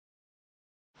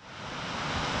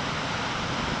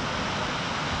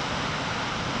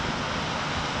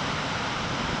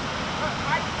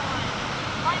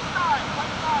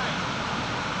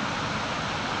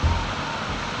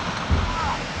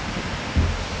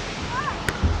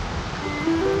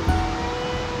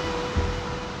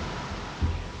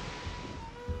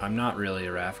I'm not really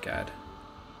a raft guide.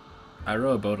 I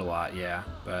row a boat a lot, yeah,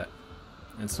 but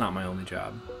it's not my only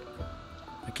job.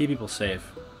 I keep people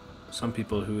safe. Some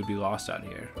people who would be lost out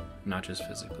here, not just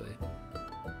physically.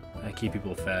 I keep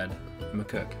people fed. I'm a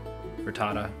cook.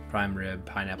 Frittata, prime rib,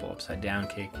 pineapple upside down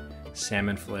cake,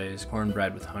 salmon fillets,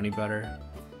 cornbread with honey butter.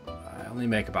 I only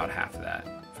make about half of that.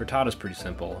 Frittata's pretty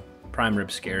simple. Prime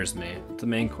rib scares me. It's the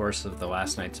main course of the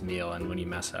last night's meal, and when you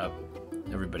mess up,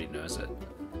 everybody knows it.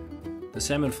 The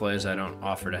salmon fillets I don't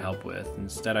offer to help with.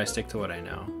 Instead, I stick to what I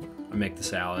know. I make the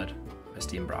salad. I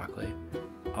steam broccoli.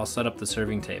 I'll set up the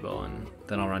serving table, and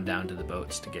then I'll run down to the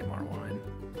boats to get more wine.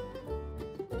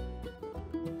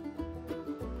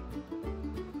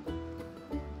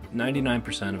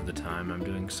 "99% of the time, I'm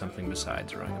doing something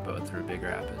besides rowing a boat through a big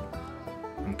rapid.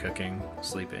 I'm cooking,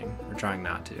 sleeping, or trying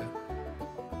not to.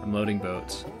 I'm loading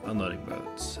boats, unloading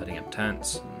boats, setting up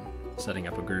tents, and setting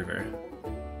up a groover.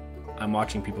 I'm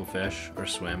watching people fish, or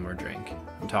swim, or drink.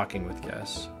 I'm talking with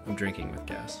guests. I'm drinking with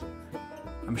guests.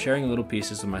 I'm sharing little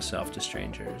pieces of myself to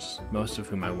strangers, most of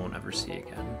whom I won't ever see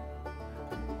again.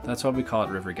 That's why we call it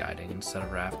river guiding instead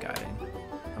of raft guiding.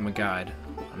 I'm a guide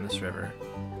on this river,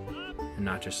 and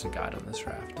not just a guide on this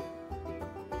raft."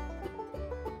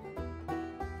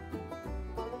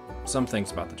 Some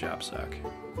things about the job suck.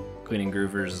 Cleaning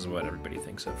groovers is what everybody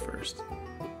thinks of first.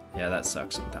 Yeah, that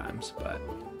sucks sometimes, but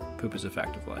poop is a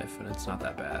fact of life, and it's not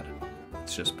that bad.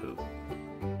 It's just poop.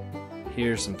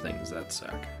 Here's some things that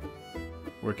suck.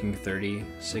 Working 30,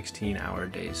 16-hour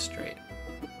days straight.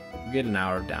 We get an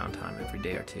hour of downtime every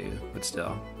day or two, but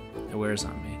still, it wears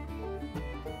on me.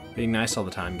 Being nice all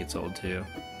the time gets old too,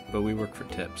 but we work for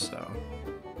tips, so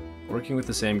working with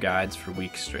the same guides for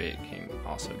weeks straight can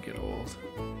also get old.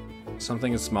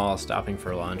 Something as small as stopping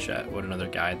for lunch at what another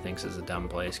guide thinks is a dumb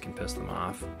place can piss them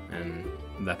off, and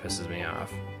that pisses me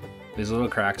off. These little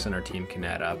cracks in our team can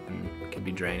add up and can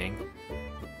be draining.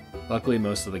 Luckily,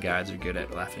 most of the guides are good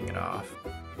at laughing it off.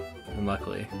 And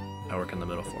luckily, I work in the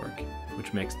Middle Fork,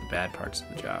 which makes the bad parts of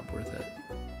the job worth it.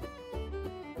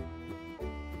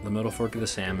 The Middle Fork of the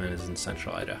Salmon is in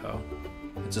central Idaho.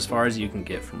 It's as far as you can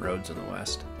get from roads in the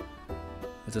west.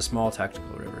 It's a small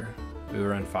technical river. We will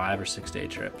run 5 or 6 day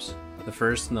trips. The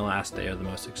first and the last day are the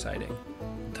most exciting.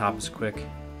 The top is quick,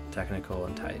 technical,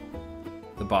 and tight.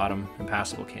 The bottom,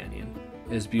 impassable canyon,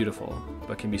 is beautiful,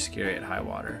 but can be scary at high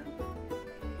water.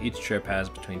 Each trip has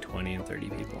between 20 and 30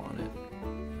 people on it.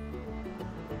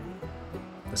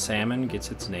 The salmon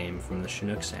gets its name from the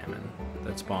Chinook salmon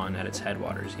that spawn at its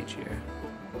headwaters each year.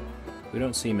 We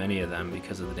don't see many of them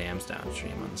because of the dams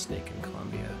downstream on the Snake and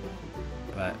Columbia,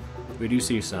 but we do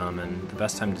see some, and the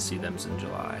best time to see them is in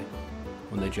July,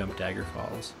 when they jump Dagger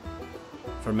Falls.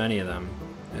 For many of them,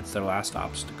 it's their last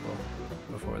obstacle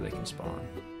before they can spawn.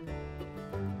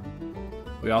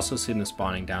 We also see them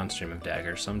spawning downstream of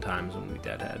Dagger sometimes when we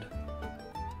deadhead.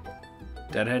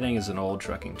 Deadheading is an old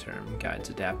trucking term guides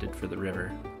adapted for the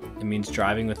river. It means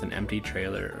driving with an empty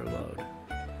trailer or load.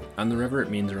 On the river, it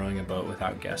means rowing a boat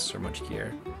without guests or much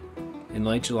gear. In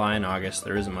late July and August,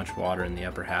 there isn't much water in the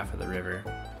upper half of the river.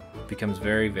 It becomes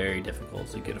very, very difficult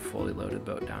to get a fully loaded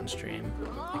boat downstream.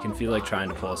 It can feel like trying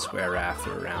to pull a square raft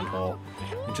through a round hole.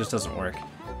 It just doesn't work.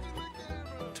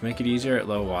 To make it easier at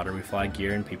low water, we fly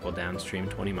gear and people downstream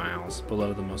 20 miles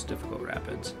below the most difficult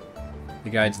rapids. The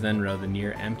guides then row the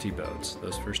near empty boats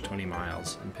those first 20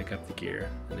 miles and pick up the gear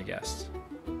and the guests.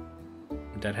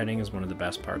 Deadheading is one of the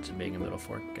best parts of being a Middle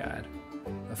Fork guide.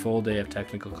 A full day of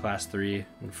technical class 3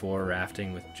 and 4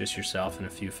 rafting with just yourself and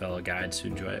a few fellow guides to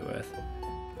enjoy it with.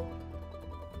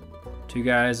 2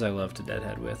 guys I love to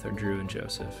deadhead with are Drew and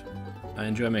Joseph. I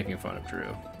enjoy making fun of Drew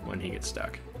when he gets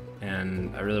stuck,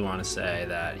 and I really want to say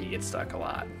that he gets stuck a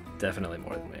lot, definitely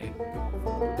more than me.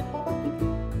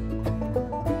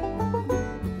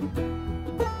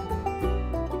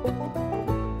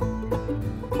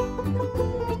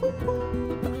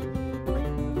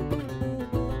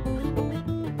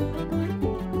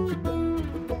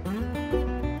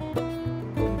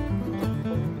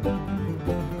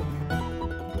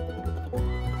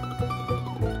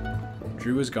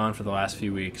 Drew was gone for the last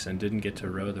few weeks and didn't get to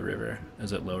row the river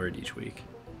as it lowered each week.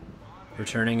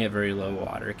 Returning at very low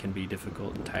water can be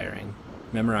difficult and tiring.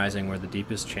 Memorizing where the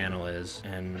deepest channel is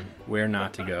and where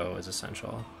not to go is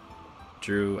essential.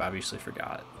 Drew obviously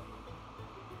forgot.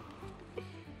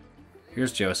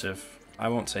 Here's Joseph. I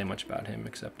won't say much about him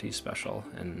except he's special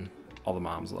and all the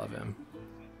moms love him.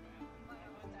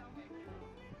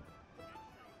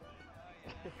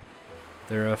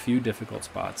 There are a few difficult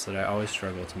spots that I always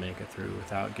struggle to make it through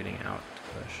without getting out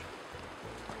to push.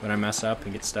 When I mess up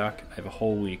and get stuck, I have a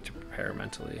whole week to prepare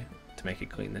mentally to make it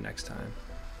clean the next time.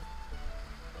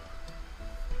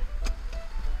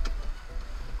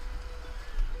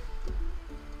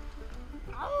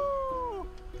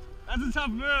 That's a tough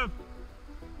move.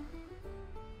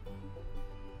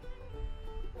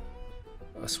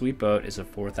 A sweep boat is a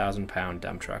 4,000-pound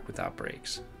dump truck without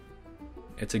brakes.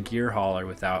 It's a gear hauler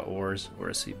without oars or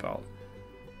a seatbelt.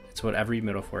 It's what every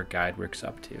Middle Fork guide works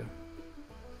up to.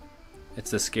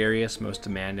 It's the scariest, most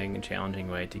demanding, and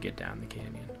challenging way to get down the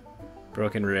canyon.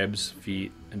 Broken ribs,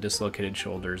 feet, and dislocated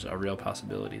shoulders are real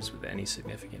possibilities with any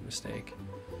significant mistake.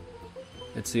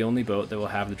 It's the only boat that will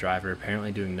have the driver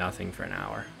apparently doing nothing for an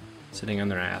hour, sitting on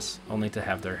their ass, only to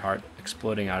have their heart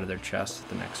exploding out of their chest at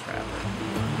the next rapid.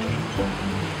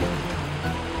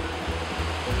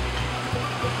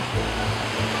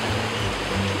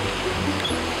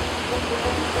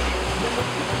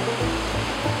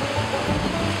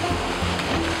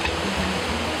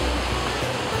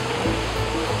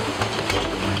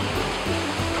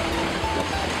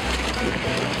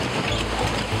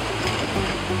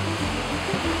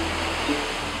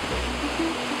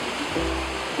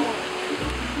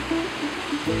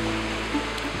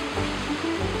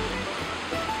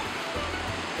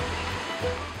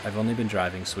 I've only been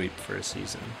driving sweep for a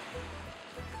season.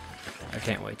 I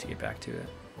can't wait to get back to it.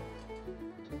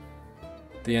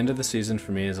 The end of the season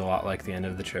for me is a lot like the end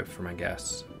of the trip for my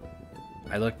guests.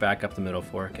 I look back up the Middle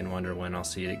Fork and wonder when I'll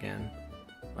see it again.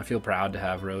 I feel proud to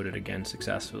have rode it again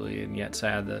successfully, and yet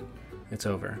sad that it's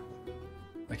over.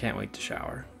 I can't wait to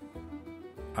shower.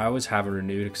 I always have a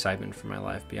renewed excitement for my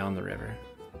life beyond the river.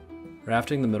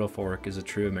 Rafting the Middle Fork is a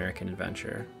true American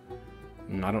adventure,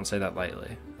 and I don't say that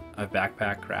lightly. I've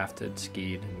backpacked, rafted,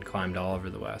 skied, and climbed all over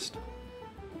the West.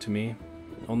 To me,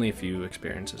 only a few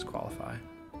experiences qualify.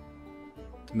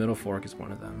 The Middle Fork is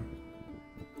one of them.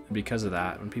 And because of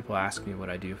that, when people ask me what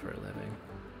I do for a living,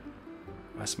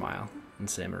 I smile and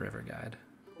say I'm a river guide.